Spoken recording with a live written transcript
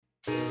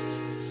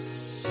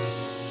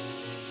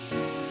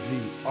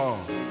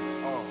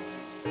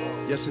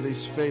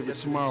Yesterday's favorite,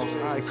 tomorrow's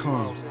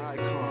icon.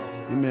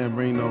 Your man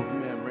Marino.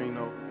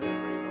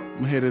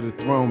 I'm heir to the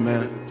throne,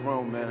 man.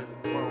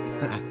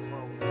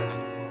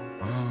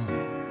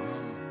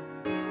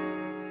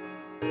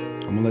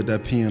 I'm gonna let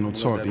that piano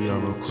talk to y'all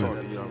real quick.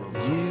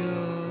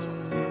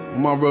 Where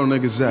my real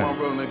niggas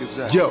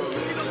at? Yo.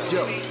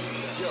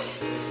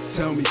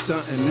 Tell me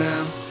something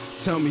now.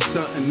 Tell me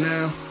something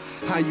now.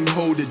 How you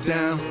hold it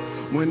down?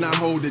 When I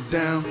hold it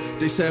down,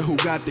 they said who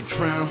got the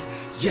crown?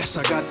 Yes,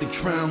 I got the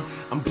crown.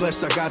 I'm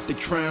blessed, I got the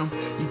crown.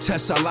 You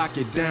test, I lock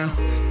it down.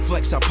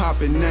 Flex, I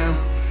pop it now.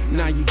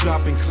 Now you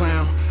dropping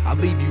clown. I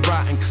leave you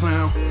rotten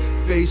clown.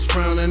 Face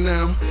frowning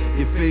now,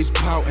 your face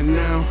pouting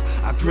now.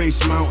 I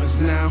grace mountains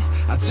now,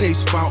 I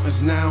taste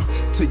fountains now.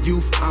 To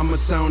youth, I'ma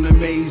sound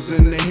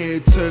amazing. The heir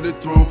to the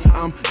throne,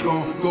 I'm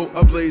gon' go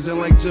ablazing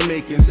like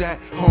Jamaicans at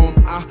home.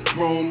 I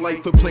roam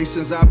like for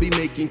places I be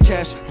making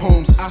cash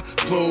homes. I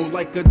flow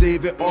like a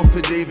David off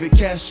of David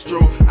Castro.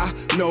 I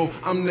know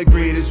I'm the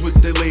greatest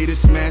with the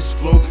latest smash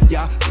flow.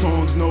 Y'all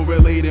songs no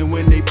relating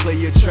when they play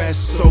your trash.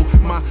 So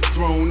my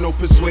throne, no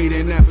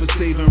persuading that for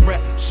saving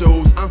rap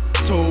shows. I'm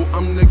told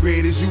I'm the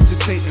greatest, you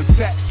just hating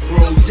facts,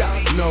 bro.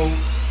 Y'all know.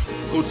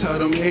 Go tell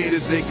them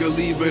haters they could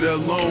leave it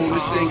alone.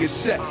 This thing is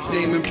set,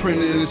 name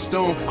imprinted in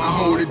stone. I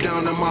hold it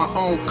down on my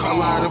own. A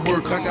lot of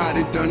work, I got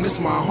it done, this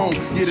my home.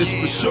 Yeah, this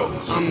for sure.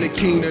 I'm the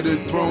king of the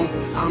throne.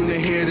 I'm the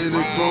heir to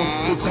the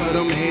throne. Go tell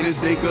them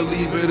haters they could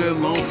leave it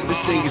alone.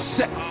 This thing is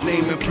set,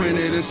 name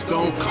imprinted in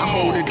stone. I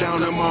hold it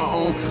down on my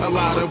own. A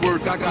lot of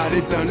work, I got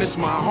it done, this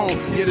my home.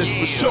 Yeah, this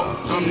for sure.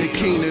 I'm the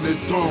king of the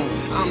throne.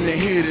 I'm the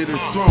heir to the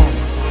throne.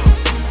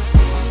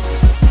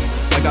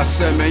 Like I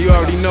said, man, you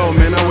already know,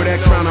 man, I wear that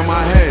crown on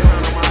my head.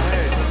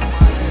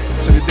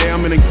 To the day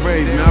I'm in the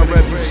grave, man, I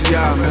rap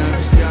UCI, man.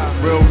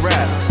 Real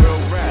rap.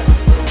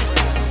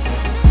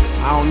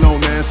 I don't know,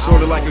 man,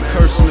 sorta like a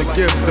curse and a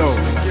gift, though.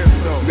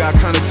 You gotta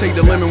kinda take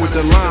the lemon with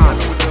the lime.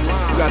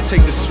 You gotta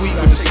take the sweet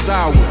with the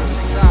sour.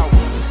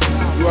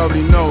 You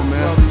already know,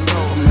 man.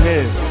 I'm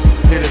here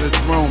to the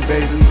throne,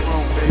 baby.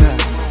 Yeah.